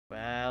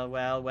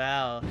well,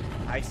 well.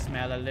 I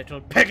smell a little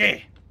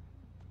piggy.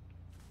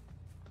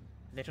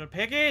 Little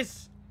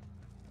piggies.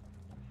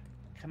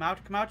 Come out,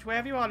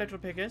 wherever you are, little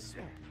piggies.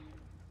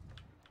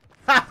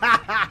 Ha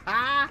ha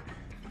ha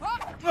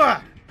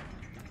ha!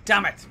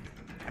 Damn it!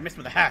 I missed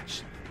with the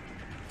hatch.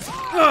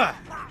 Hello!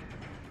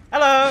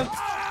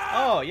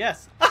 Oh,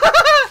 yes.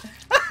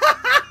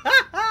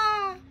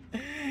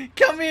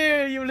 Come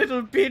here, you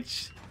little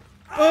bitch.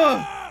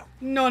 Oh!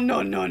 No,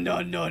 no, no,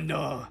 no, no,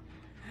 no.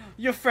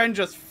 Your friend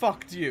just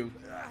fucked you.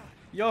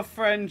 Your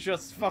friend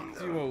just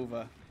fucked you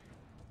over.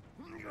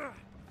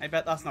 I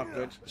bet that's not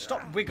good.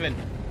 Stop wiggling.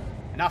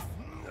 Enough.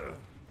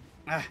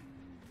 I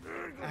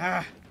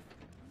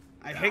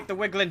hate the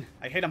wiggling.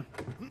 I hate him.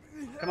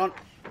 Come on.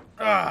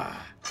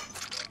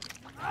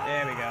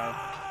 There we go.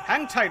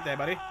 Hang tight there,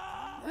 buddy.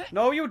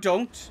 No, you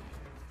don't.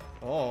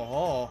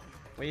 Oh.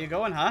 Where you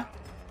going, huh?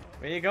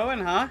 Where you going,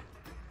 huh?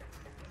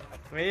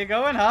 Where you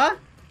going, huh?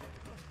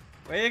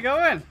 Where you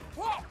going?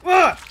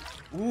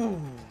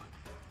 Ooh.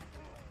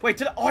 Wait,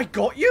 did I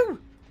got you?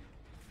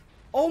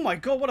 Oh my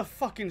god, what a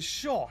fucking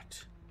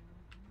shot.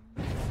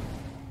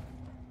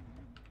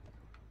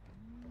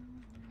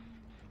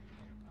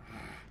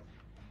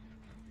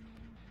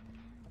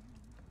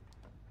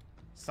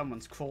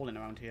 Someone's crawling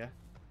around here.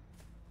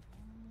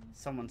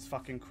 Someone's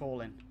fucking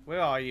crawling.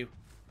 Where are you?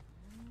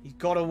 He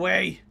got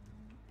away.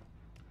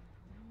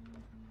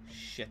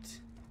 Shit.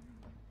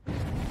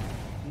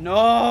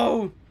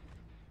 No!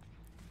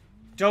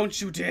 Don't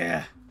you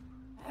dare.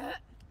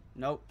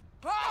 Nope.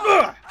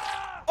 Oh!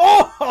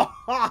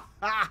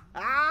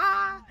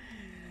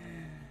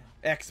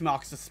 X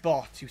marks the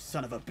spot, you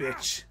son of a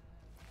bitch.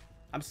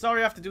 I'm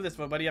sorry I have to do this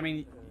for, buddy. I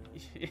mean,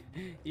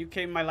 you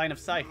came in my line of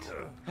sight.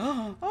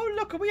 Oh,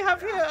 look what we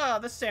have here.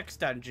 The sex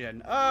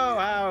dungeon. Oh,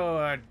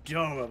 how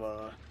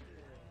adorable.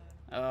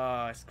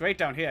 Oh, it's great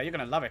down here. You're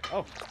going to love it.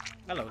 Oh,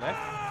 hello there.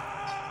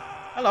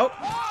 Hello.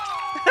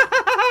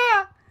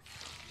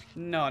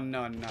 No,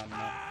 no, no,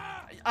 no.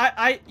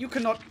 You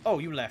cannot. Oh,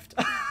 you left.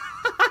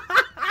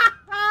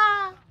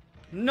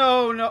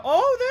 No, no.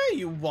 Oh, there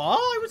you are.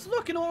 I was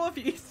looking all of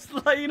you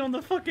lying on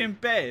the fucking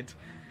bed.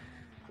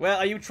 Well,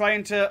 are you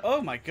trying to...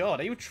 Oh, my God.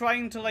 Are you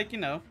trying to, like, you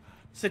know,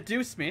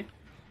 seduce me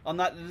on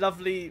that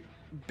lovely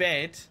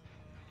bed?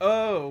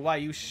 Oh, why,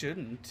 you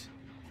shouldn't.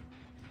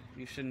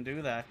 You shouldn't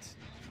do that.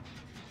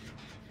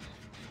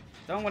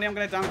 Don't worry, I'm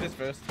going to down this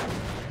first.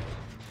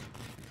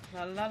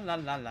 La, la, la,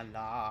 la, la,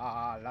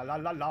 la, la, la,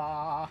 la,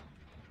 la.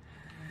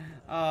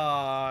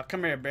 Oh,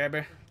 come here,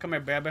 baby. Come here,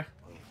 baby.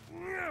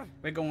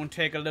 We're going to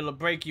take a little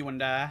break, you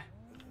and I.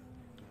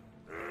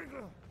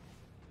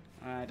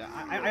 Alright,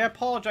 I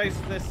apologize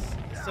for this,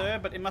 sir,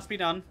 but it must be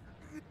done.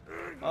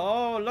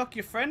 Oh, look,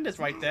 your friend is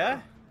right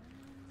there.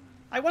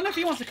 I wonder if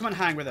he wants to come and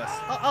hang with us.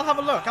 I'll have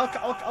a look.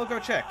 I'll go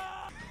check.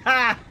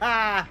 Ha,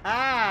 ha,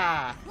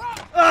 ha!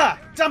 Ah!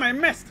 Damn it, I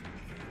missed!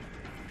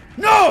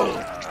 No!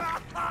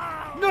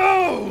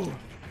 No!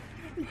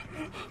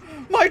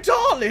 My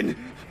darling!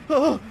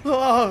 Oh,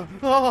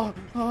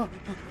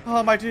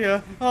 my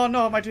dear. Oh,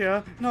 no, my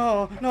dear.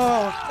 No,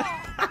 no.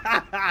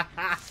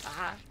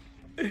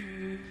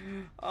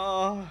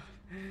 Oh,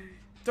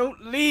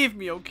 don't leave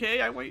me,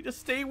 okay? I want you to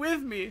stay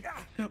with me.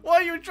 Why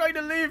are you trying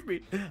to leave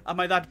me? Am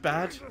I that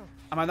bad?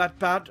 Am I that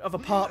bad of a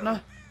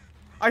partner?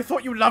 I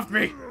thought you loved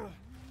me.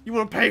 You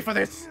will pay for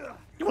this.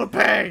 You will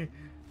pay.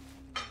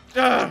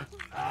 You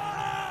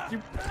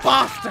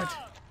bastard.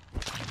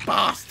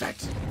 Bastard.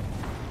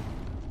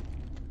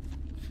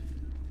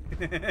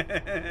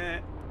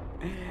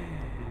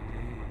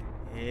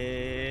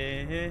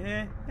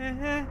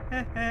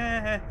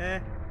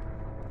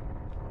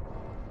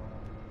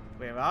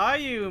 Where are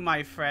you,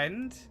 my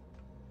friend?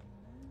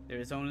 There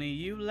is only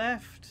you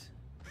left.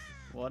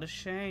 What a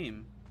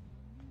shame.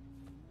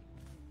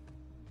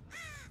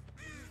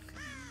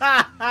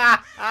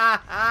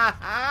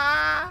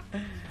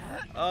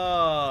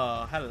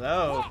 Oh,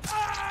 hello.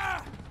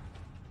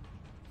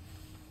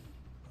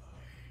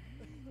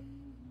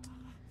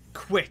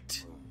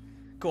 Quit.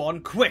 Go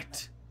on,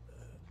 quit.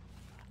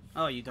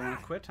 Oh, you don't want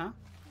to quit, huh?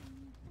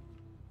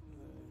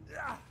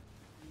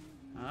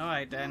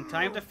 Alright then,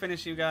 time to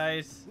finish you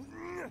guys.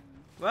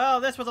 Well,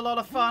 this was a lot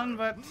of fun,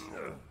 but...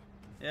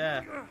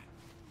 yeah.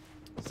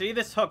 See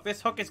this hook?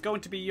 This hook is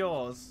going to be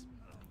yours.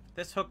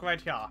 This hook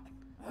right here.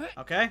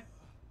 Okay?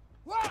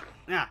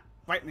 Yeah,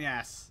 right in the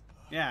ass.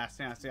 Yes,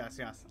 yes, yes,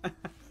 yes.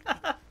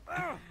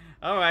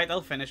 Alright,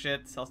 I'll finish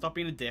it. I'll stop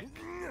being a dick.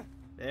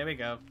 There we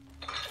go.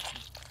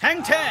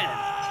 Hang 10!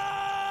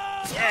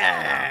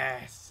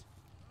 Yes!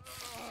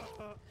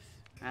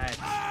 Alright.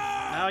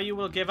 Now you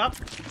will give up.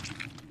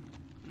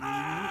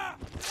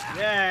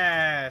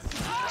 Yes!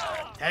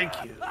 Thank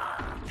you.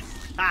 Ha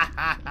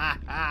ha ha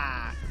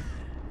ha!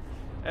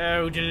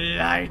 Oh,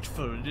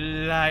 delightful,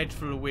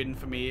 delightful win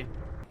for me.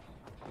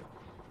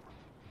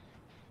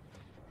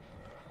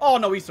 Oh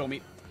no, he saw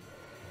me.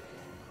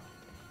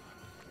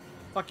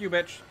 Fuck you,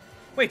 bitch.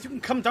 Wait, you can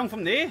come down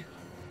from there?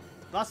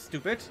 That's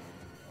stupid.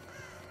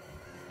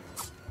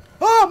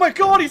 Oh my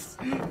god, he's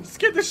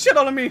scared the shit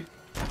out of me.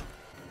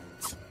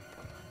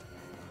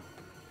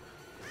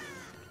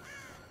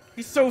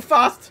 He's so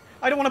fast.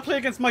 I don't want to play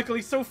against Michael.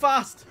 He's so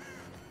fast.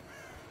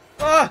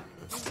 Ah!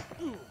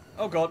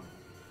 Oh, God.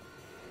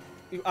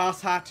 You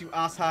ass hat. You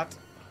ass hat.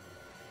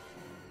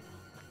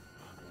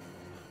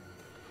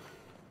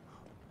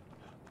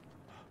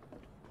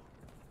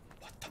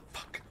 What the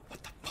fuck?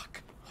 What the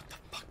fuck? What the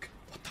fuck?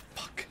 What the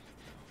fuck?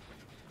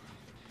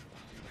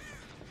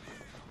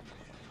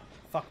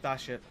 Fuck that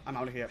shit. I'm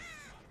out of here.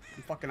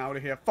 I'm fucking out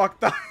of here. Fuck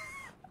that.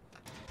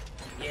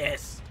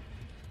 Yes.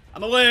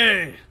 I'm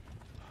away.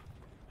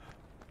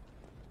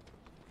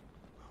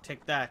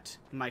 Take that,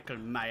 Michael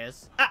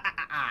Myers. Ah, ah,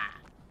 ah, ah.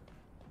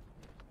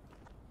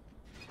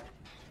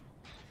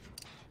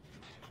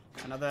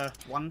 Another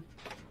one.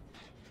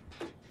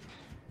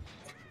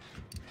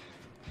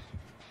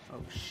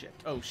 Oh shit.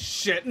 Oh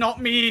shit,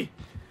 not me!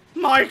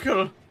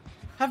 Michael!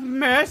 Have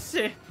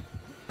mercy!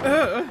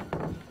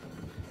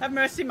 Have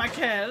mercy,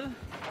 Michael!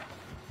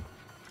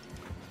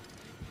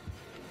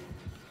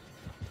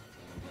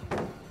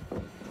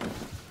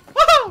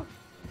 Woohoo!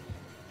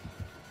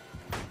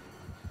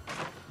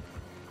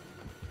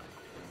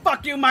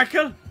 Fuck you,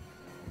 Michael!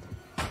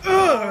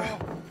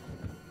 Ugh!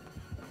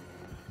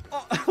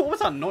 Oh, what was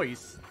that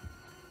noise?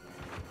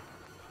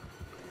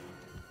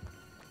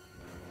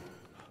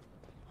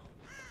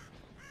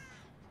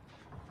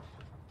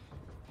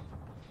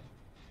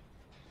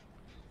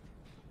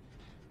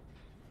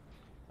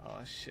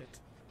 Oh shit.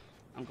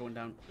 I'm going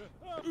down.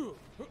 Right.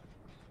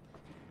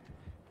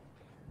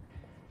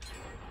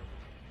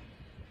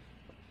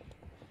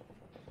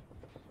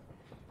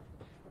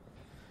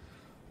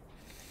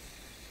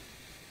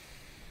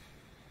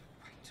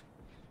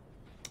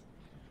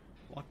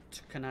 What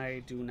can I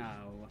do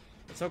now?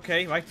 It's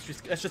okay, right?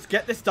 Let's just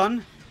get this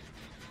done.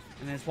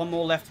 And there's one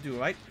more left to do,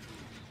 right?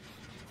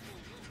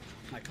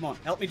 Alright, come on.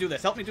 Help me do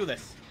this. Help me do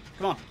this.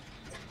 Come on.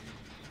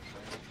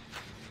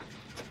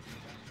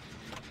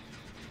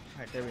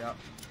 Alright, there we are.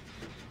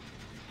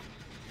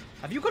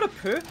 Have you got a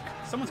perk?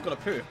 Someone's got a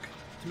perk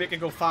to make it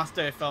go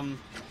faster if, I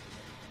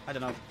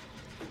don't know.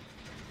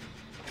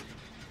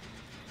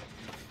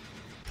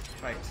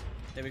 Right,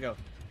 there we go.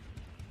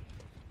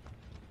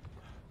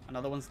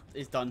 Another one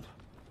is done.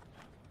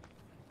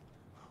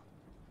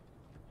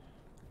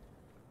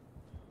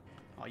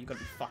 Oh, you gotta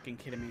be fucking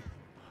kidding me.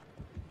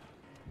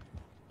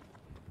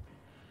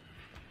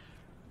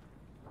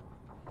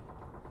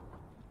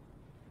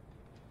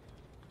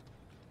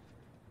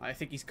 I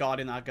think he's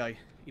guarding that guy.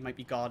 He might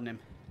be guarding him.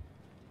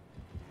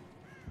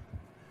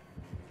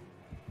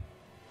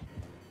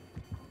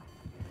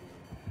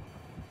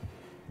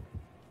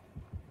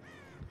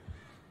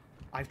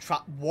 I've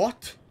trapped...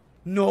 What?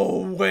 No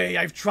way,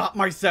 I've trapped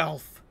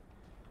myself.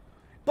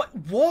 But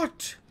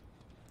what?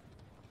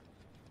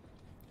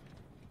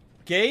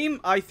 Game?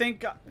 I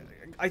think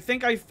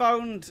I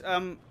found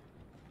a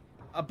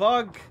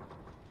bug.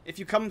 If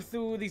you come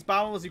through these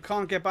barrels, you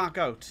can't get back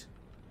out.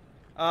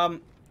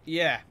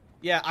 Yeah.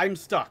 Yeah, I'm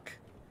stuck.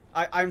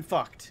 I'm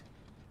fucked.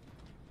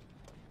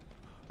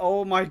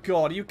 Oh my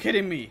god, are you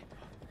kidding me?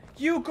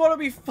 You gotta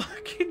be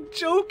fucking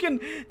joking.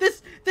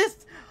 This,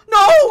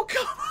 no,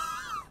 come on.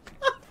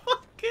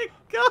 Fucking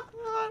god.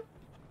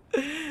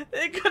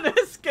 They're gonna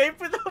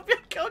escape without me.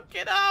 I can't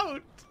get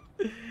out.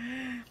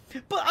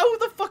 But how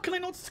the fuck can I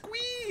not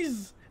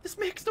squeeze? This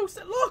makes no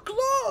sense.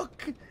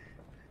 Look.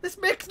 This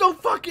makes no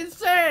fucking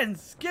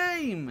sense.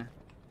 Game.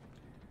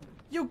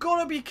 You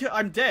gotta be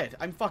I'm dead.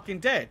 I'm fucking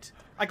dead.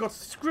 I got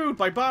screwed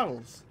by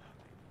barrels.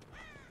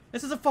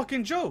 This is a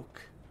fucking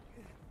joke.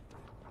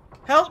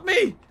 Help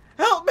me!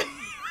 Help me!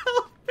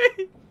 Help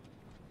me!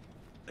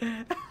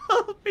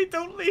 Help me!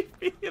 Don't leave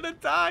me. I'm gonna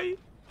die.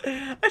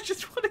 I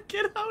just want to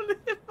get out of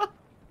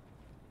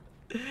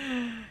here.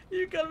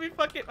 You gotta be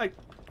fucking like.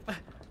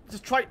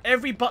 Just try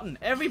every button.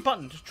 Every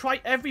button. Just try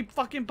every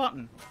fucking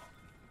button.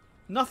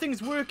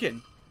 Nothing's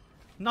working.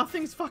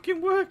 Nothing's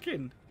fucking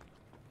working.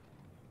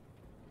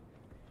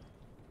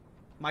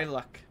 My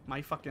luck.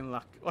 My fucking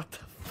luck. What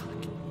the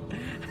fuck?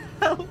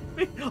 Help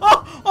me.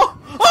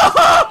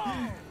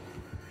 Oh!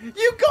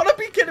 You gotta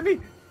be kidding me.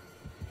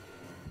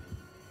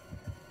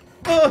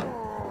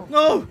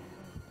 No.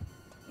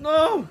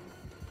 No.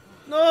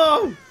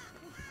 No.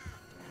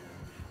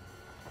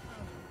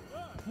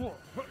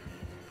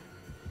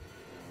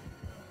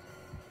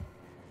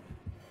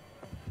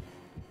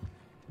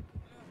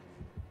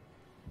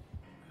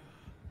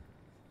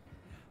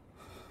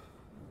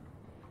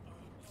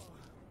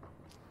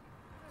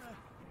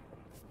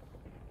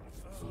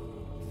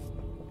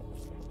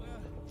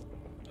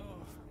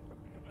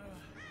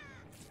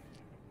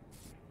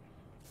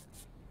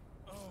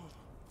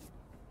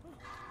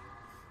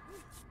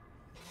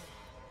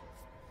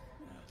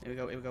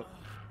 Here we go.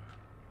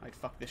 Alright,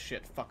 fuck this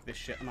shit. Fuck this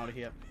shit. I'm out of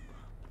here.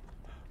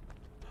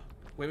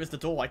 Where is the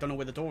door? I don't know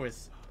where the door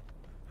is.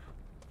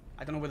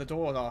 I don't know where the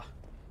doors are.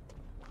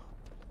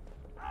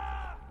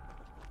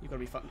 You gotta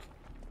be fucking...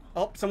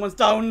 Oh, someone's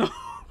down. No.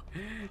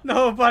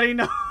 No, buddy,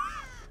 no.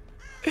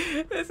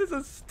 This is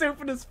the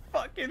stupidest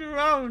fucking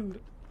round.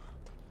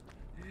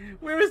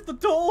 Where is the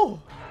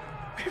door?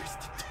 Where is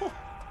the door?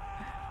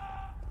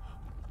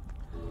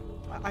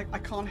 I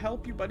can't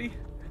help you, buddy.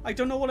 I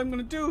don't know what I'm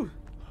gonna do.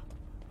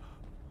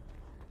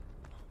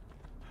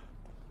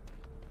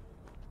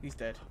 He's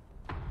dead.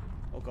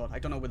 Oh god, I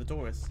don't know where the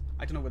door is.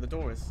 I don't know where the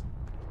door is.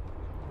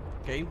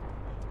 Game?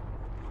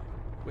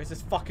 Where's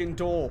this fucking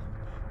door?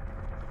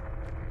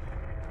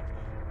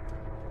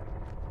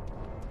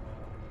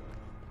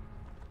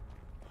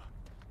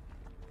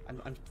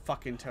 I'm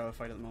fucking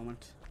terrified at the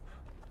moment.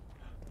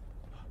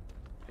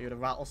 Are you the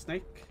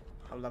rattlesnake?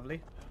 How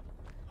lovely.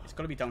 It's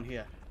gotta be down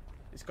here.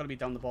 It's gotta be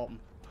down the bottom.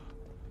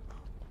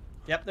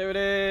 Yep, there it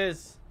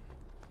is.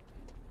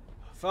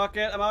 Fuck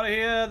it, I'm out of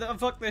here.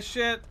 Fuck this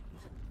shit.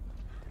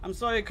 I'm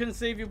sorry I couldn't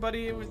save you,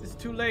 buddy. It's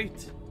too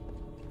late.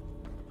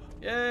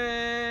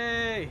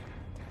 Yay!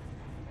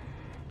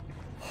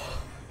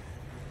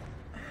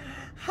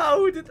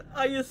 How did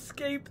I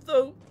escape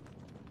though?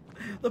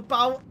 The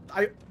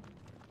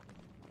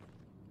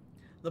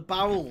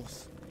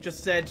barrels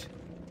just said,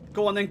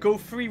 go on then, go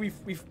free.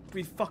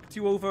 We've fucked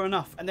you over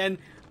enough. And then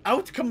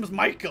out comes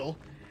Michael,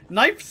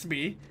 knifes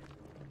me,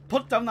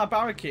 put down that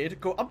barricade,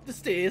 go up the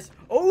stairs,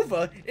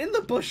 over in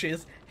the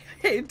bushes,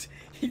 hid.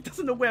 He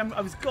doesn't know where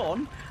I was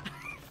gone.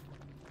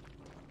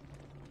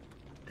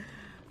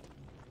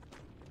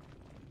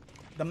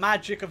 The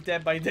magic of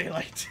Dead by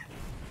Daylight.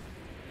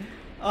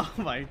 Oh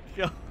my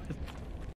god.